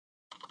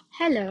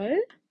Hello,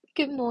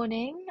 good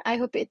morning. I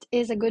hope it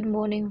is a good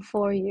morning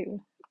for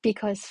you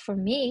because for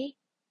me,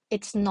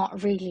 it's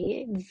not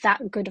really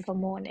that good of a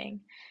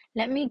morning.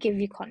 Let me give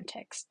you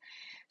context.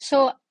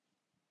 So,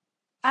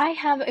 I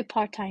have a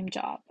part-time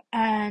job,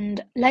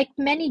 and like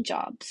many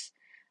jobs,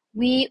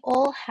 we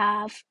all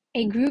have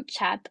a group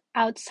chat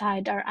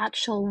outside our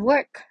actual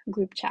work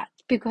group chat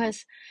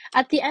because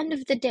at the end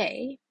of the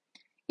day,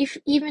 if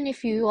even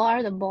if you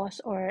are the boss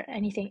or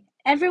anything,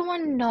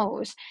 everyone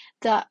knows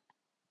that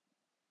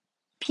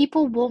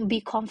people won't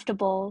be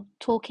comfortable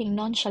talking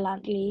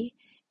nonchalantly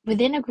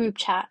within a group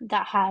chat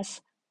that has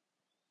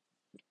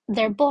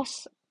their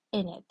boss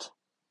in it.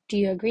 Do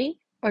you agree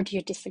or do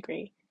you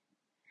disagree?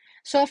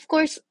 So, of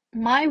course,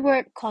 my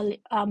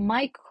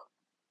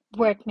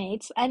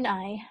workmates and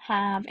I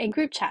have a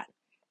group chat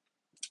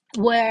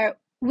where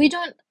we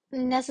don't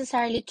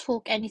necessarily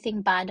talk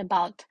anything bad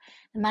about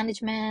the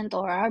management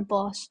or our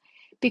boss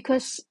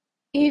because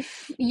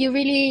if you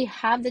really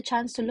have the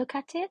chance to look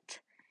at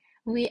it,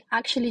 we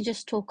actually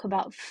just talk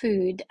about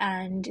food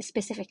and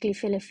specifically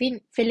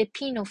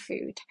Filipino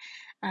food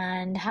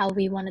and how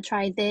we want to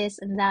try this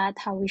and that,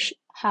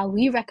 how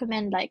we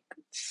recommend like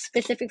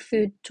specific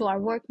food to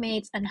our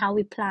workmates and how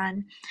we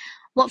plan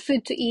what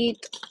food to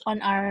eat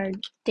on our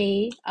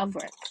day of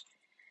work.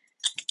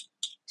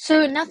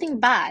 So nothing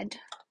bad,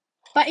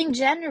 but in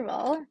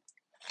general,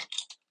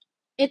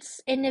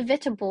 it's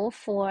inevitable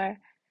for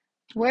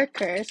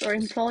workers or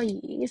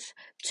employees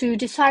to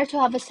decide to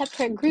have a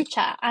separate group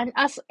chat. And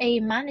as a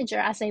manager,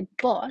 as a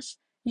boss,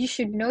 you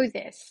should know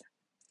this.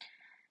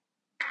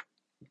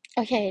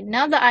 Okay,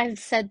 now that I've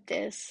said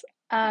this,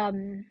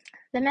 the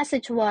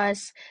message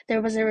was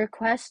there was a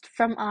request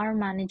from our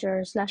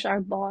manager slash our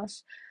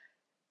boss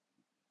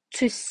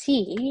to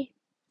see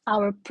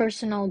our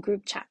personal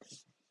group chat.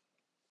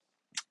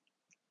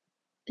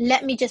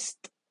 Let me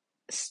just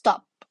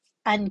stop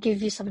and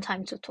give you some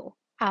time to talk,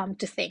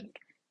 to think.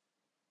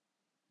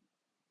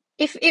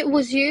 If it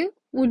was you,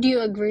 would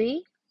you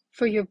agree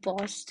for your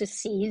boss to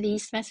see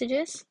these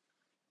messages?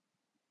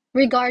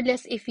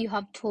 Regardless if you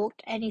have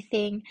talked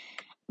anything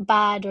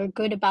bad or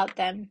good about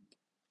them,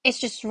 it's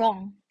just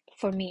wrong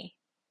for me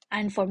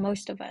and for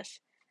most of us.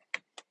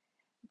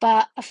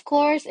 But of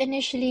course,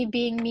 initially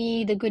being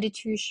me, the goody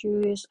two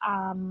shoes,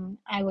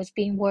 I was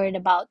being worried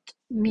about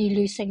me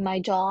losing my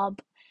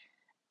job.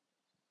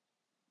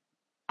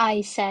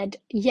 I said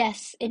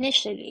yes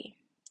initially.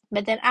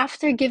 But then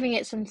after giving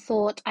it some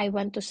thought, I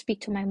went to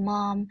speak to my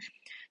mom,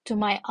 to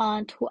my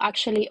aunt who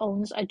actually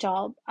owns a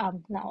job,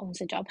 not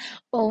owns a job,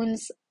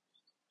 owns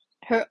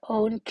her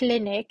own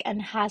clinic and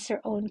has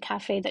her own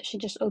cafe that she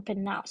just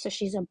opened now. So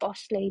she's a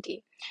boss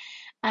lady.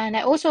 And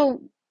I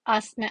also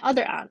asked my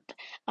other aunt,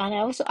 and I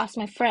also asked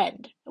my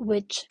friend,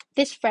 which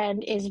this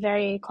friend is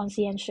very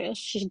conscientious.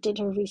 She did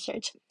her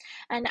research.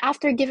 And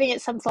after giving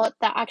it some thought,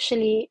 that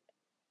actually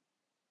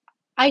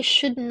I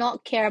should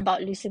not care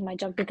about losing my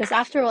job because,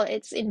 after all,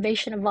 it's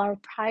invasion of our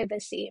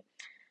privacy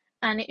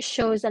and it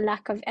shows a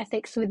lack of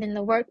ethics within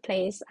the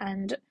workplace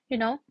and,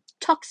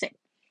 toxic.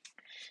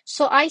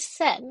 So I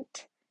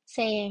sent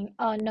saying,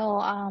 oh no,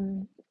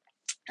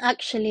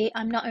 actually,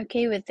 I'm not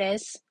okay with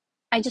this.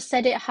 I just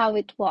said it how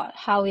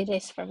it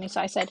is for me. So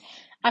I said,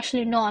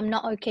 actually, no, I'm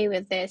not okay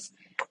with this.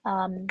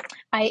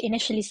 I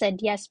initially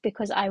said yes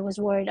because I was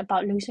worried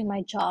about losing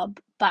my job,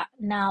 but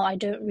now I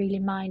don't really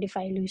mind if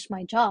I lose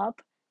my job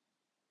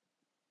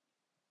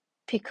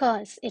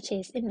because it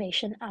is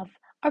invasion of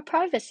our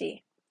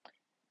privacy.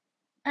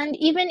 And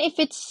even if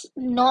it's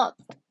not,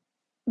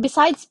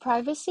 besides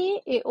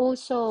privacy, it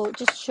also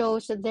just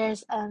shows that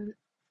there's an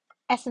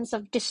essence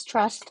of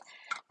distrust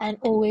and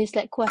always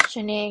like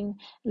questioning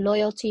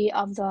loyalty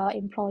of the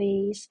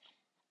employees,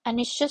 and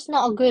it's just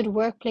not a good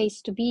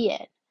workplace to be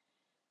in.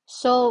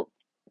 So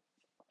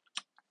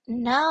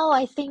now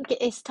I think it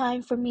is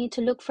time for me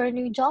to look for a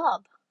new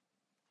job.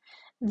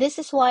 This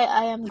is why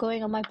I am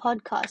going on my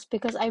podcast,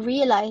 because I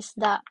realized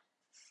that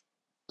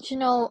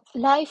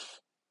life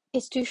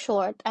is too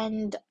short,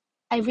 and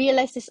I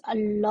realized this a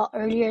lot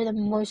earlier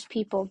than most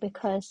people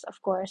because,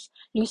 of course,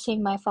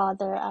 losing my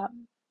father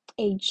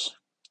age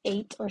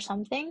 8 or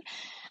something,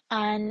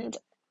 and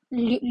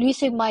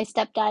losing my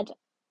stepdad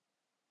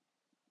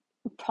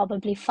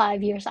probably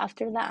 5 years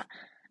after that.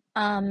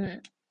 Um,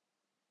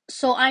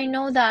 so I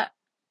know that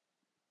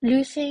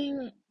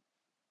losing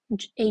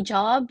a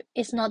job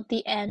is not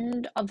the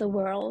end of the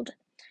world,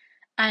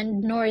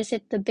 and nor is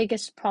it the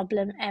biggest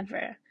problem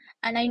ever.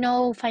 And I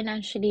know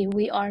financially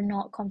we are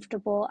not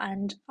comfortable,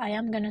 and I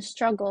am gonna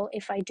struggle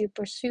if I do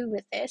pursue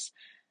with this.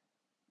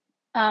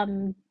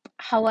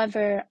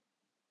 However,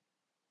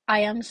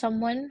 I am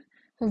someone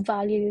who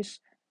values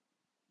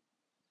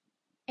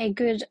a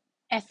good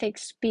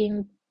ethics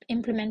being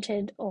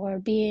implemented or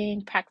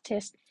being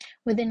practiced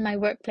within my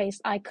workplace.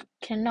 I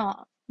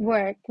cannot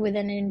work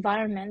within an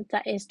environment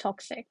that is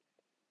toxic,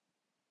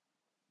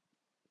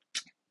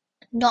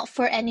 not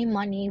for any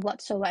money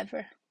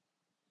whatsoever.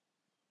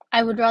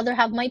 I would rather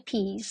have my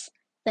peace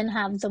than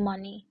have the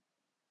money,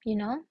 you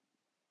know?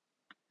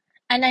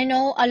 And I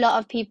know a lot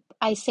of people,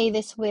 I say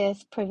this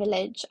with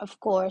privilege, of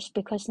course,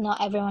 because not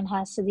everyone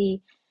has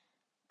the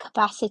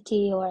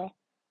capacity or,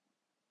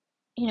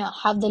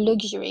 have the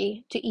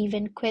luxury to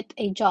even quit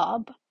a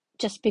job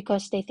just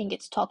because they think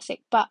it's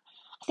toxic. But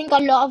I think a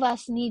lot of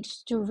us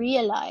needs to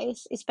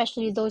realize,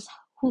 especially those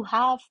who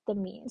have the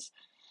means,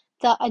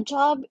 that a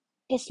job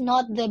is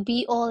not the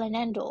be all and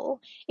end all.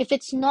 If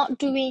it's not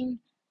doing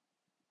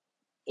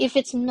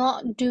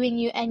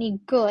you any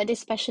good,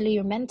 especially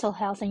your mental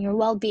health and your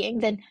well-being,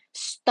 then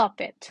stop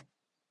it.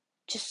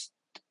 Just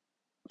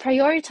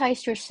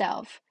prioritize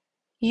yourself.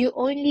 You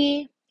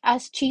only,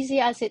 as cheesy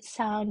as it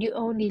sounds, you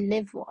only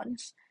live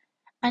once.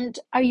 And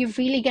are you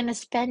really gonna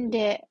spend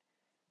it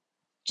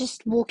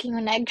just walking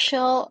on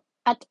eggshell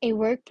at a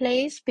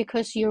workplace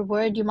because you're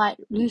worried you might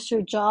lose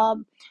your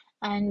job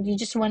and you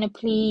just want to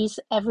please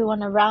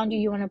everyone around you,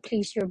 you want to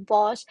please your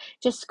boss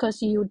just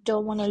because you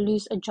don't want to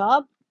lose a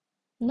job?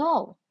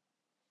 No.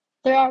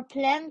 There are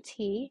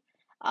plenty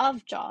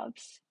of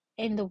jobs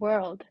in the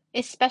world,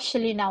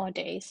 especially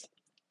nowadays.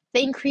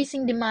 The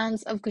increasing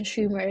demands of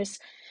consumers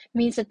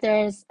means that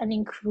there's an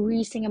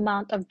increasing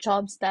amount of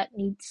jobs that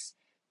needs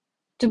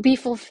to be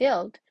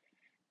fulfilled.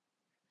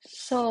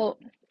 So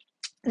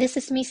this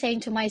is me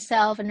saying to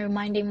myself and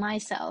reminding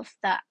myself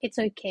that it's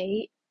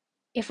okay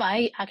if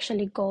I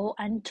actually go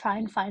and try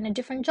and find a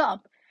different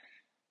job.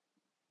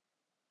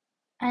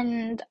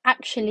 And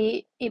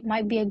actually, it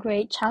might be a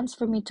great chance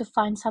for me to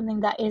find something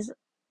that is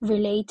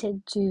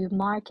related to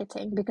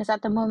marketing because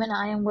at the moment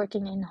I am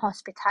working in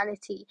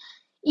hospitality,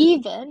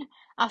 even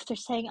after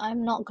saying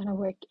I'm not going to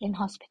work in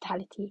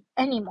hospitality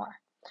anymore.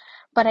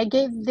 But I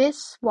gave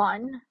this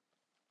one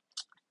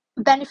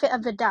benefit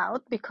of the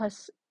doubt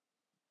because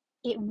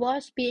it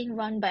was being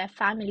run by a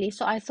family,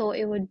 so I thought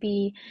it would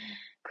be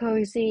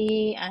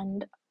cozy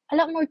and a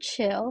lot more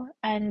chill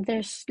and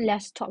there's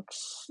less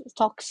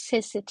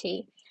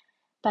toxicity.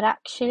 But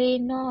actually,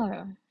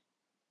 no.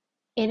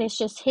 It is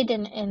just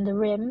hidden in the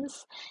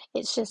rims.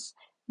 It's just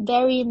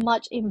very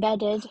much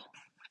embedded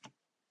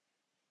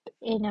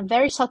in a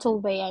very subtle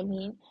way, I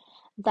mean,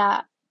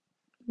 that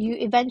you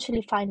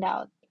eventually find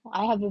out.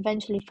 I have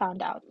eventually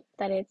found out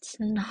that it's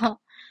not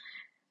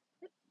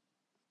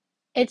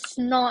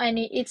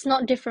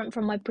different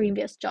from my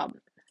previous job.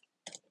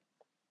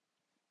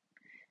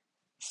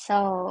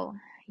 So,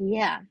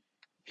 yeah.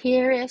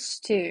 Here is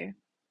to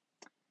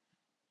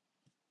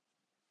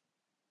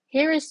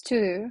here is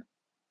to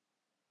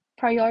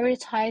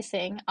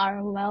prioritizing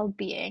our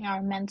well-being,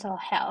 our mental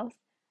health,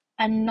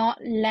 and not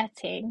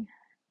letting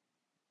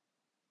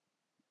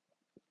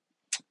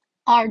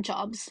our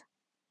jobs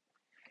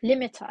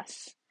limit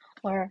us,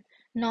 or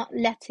not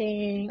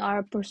letting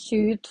our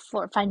pursuit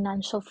for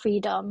financial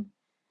freedom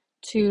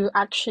to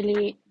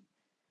actually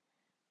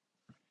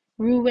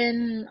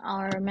ruin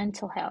our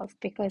mental health,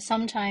 because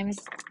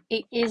sometimes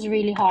it is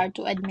really hard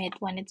to admit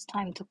when it's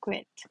time to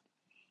quit.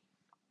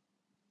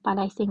 But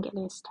I think it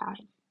is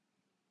time.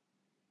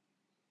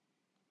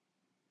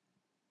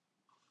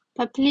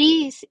 But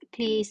please,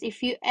 please,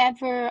 if you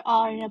ever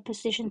are in a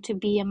position to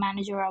be a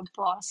manager or a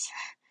boss,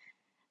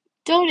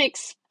 don't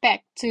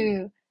expect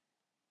to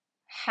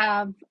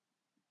have,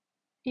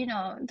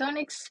 don't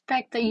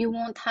expect that you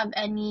won't have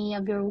any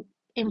of your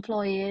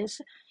employees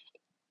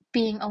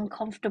being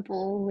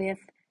uncomfortable with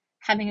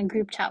having a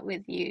group chat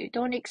with you.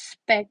 Don't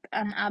expect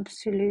an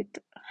absolute,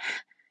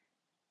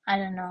 I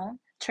don't know,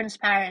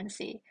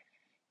 transparency.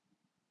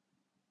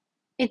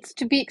 It's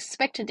to be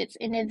expected, it's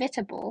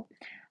inevitable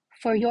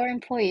for your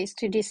employees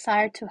to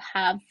desire to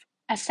have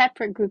a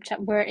separate group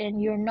chat wherein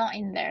you're not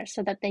in there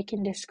so that they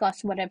can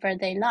discuss whatever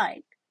they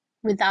like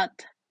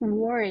without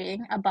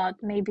worrying about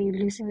maybe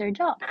losing their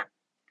job.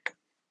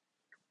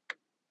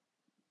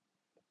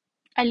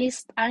 At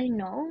least I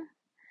know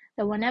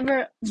that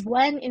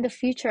when in the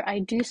future I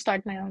do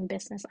start my own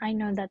business, I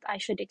know that I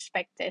should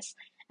expect this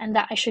and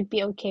that I should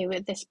be okay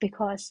with this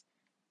because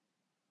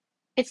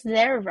it's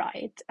their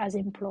right as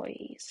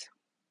employees.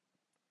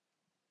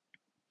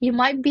 You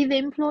might be the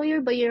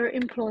employer, but your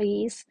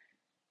employees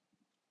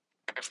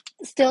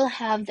still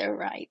have their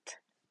right.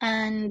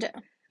 And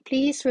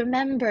please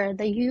remember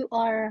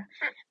that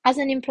as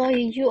an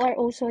employee, you are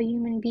also a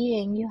human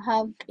being.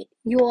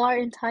 You are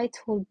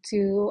entitled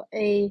to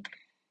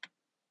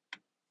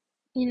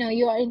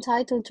you are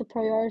entitled to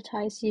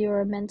prioritize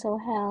your mental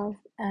health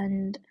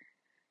and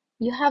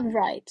you have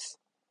rights.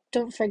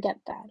 Don't forget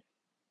that.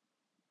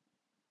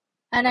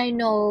 And I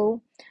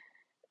know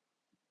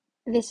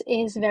this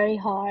is very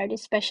hard,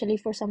 especially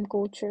for some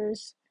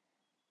cultures.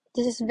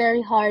 This is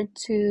very hard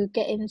to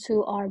get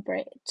into our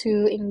brain,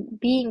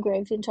 be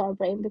engraved into our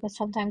brain, because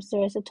sometimes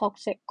there is a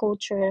toxic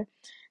culture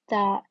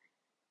that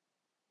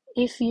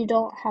if you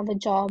don't have a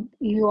job,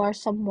 you are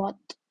somewhat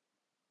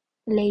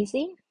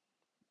lazy.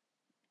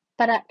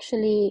 But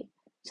actually,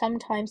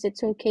 sometimes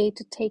it's okay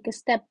to take a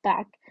step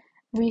back,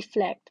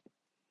 reflect,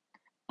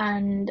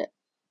 and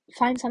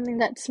find something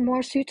that's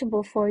more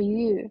suitable for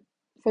you,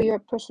 for your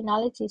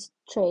personality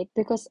trait,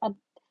 because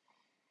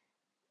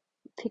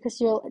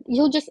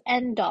you'll just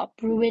end up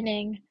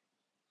ruining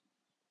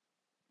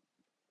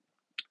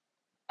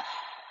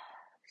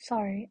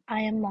Sorry,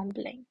 I am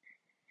mumbling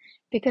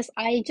because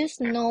I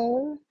just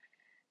know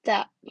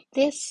that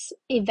this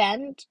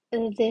event,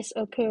 this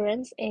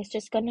occurrence is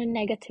just going to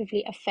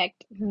negatively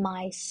affect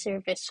my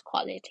service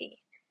quality.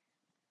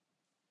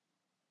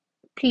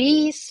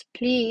 Please,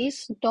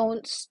 please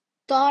don't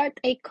start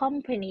a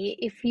company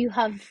if you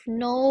have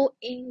no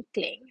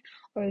inkling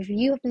or if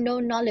you have no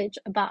knowledge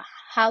about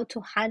how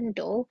to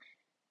handle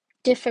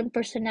different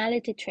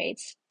personality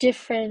traits,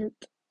 different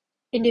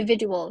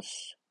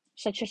individuals,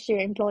 such as your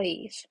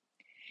employees.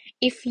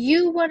 If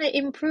you want to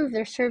improve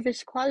their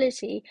service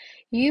quality,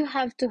 you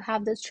have to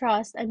have the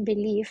trust and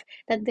belief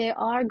that they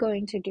are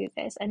going to do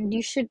this, and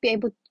you should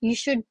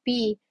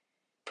be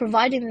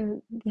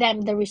providing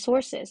them the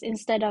resources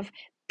instead of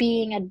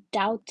being a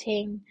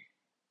doubting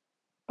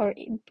or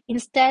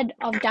instead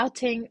of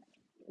doubting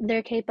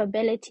their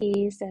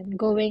capabilities and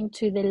going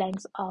to the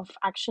lengths of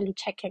actually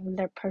checking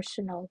their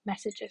personal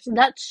messages.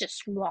 That's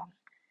just wrong.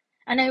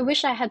 And I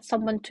wish I had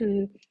someone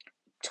to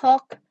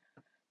talk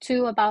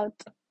to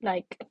about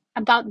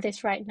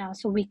this right now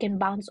so we can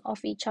bounce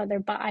off each other.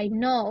 But I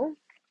know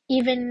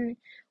even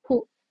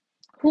who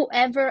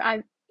whoever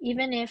I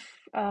even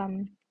if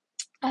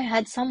I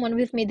had someone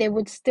with me, they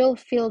would still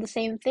feel the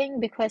same thing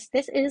because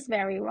this is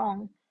very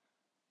wrong.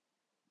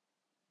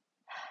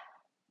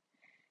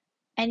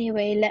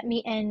 Anyway, let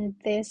me end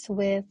this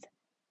with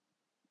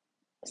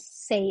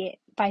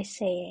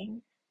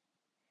saying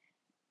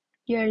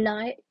your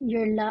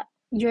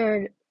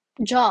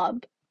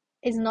job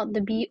is not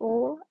the be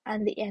all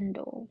and the end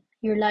all.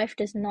 Your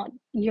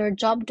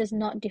job does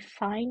not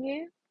define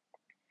you.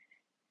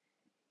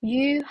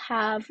 You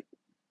have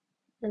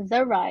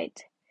the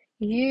right,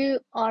 you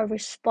are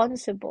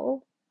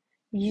responsible,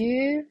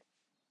 you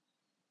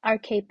are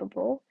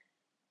capable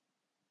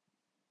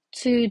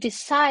to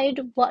decide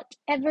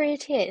whatever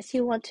it is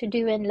you want to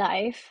do in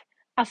life,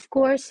 of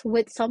course,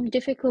 with some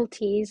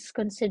difficulties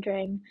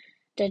considering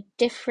the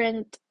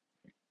different,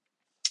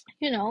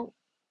 you know,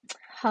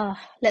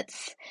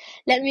 let's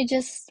let me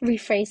just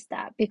rephrase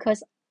that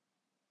because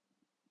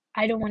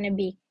I don't want to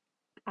be,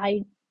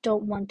 I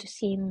don't want to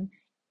seem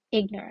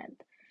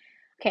ignorant.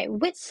 Okay,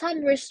 with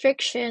some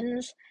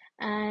restrictions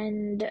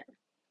and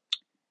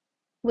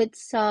with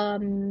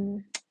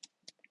some,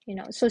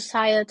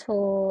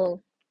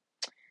 societal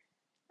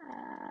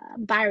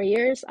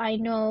barriers, I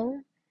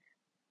know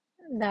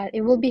that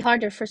it will be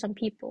harder for some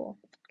people.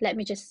 Let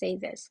me just say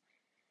this.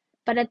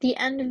 But at the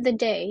end of the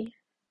day,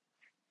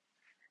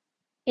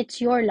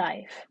 it's your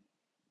life.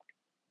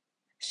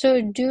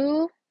 So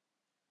do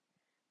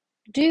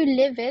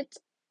live it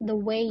the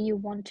way you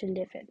want to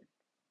live it.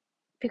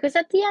 Because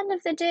at the end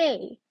of the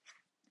day,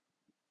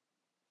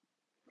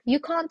 you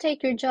can't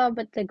take your job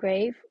at the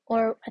grave,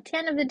 or at the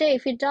end of the day,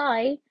 if you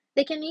die,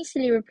 they can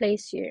easily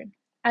replace you,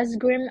 as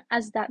grim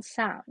as that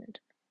sound.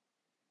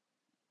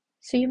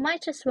 So you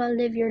might as well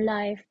live your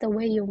life the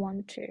way you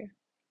want to.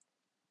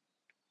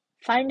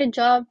 Find a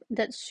job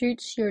that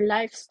suits your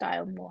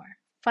lifestyle more.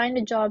 Find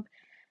a job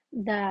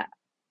that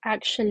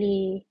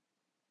actually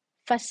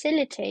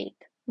facilitate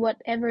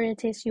whatever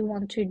it is you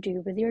want to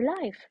do with your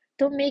life.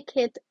 Don't make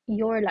it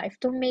your life.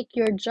 Don't make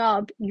your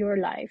job your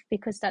life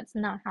because that's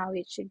not how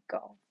it should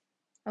go.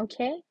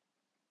 Okay?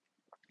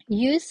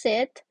 Use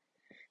it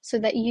so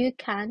that you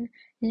can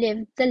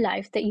live the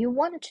life that you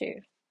want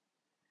to.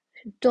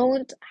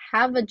 Don't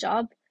have a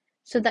job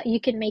so that you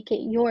can make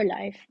it your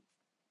life.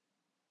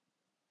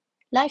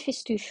 Life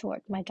is too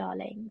short, my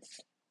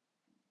darlings.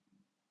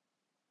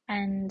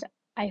 And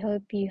I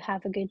hope you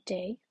have a good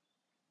day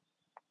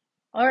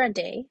or a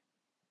day.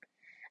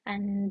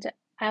 And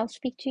I'll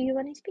speak to you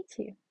when I speak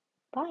to you.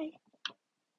 Bye.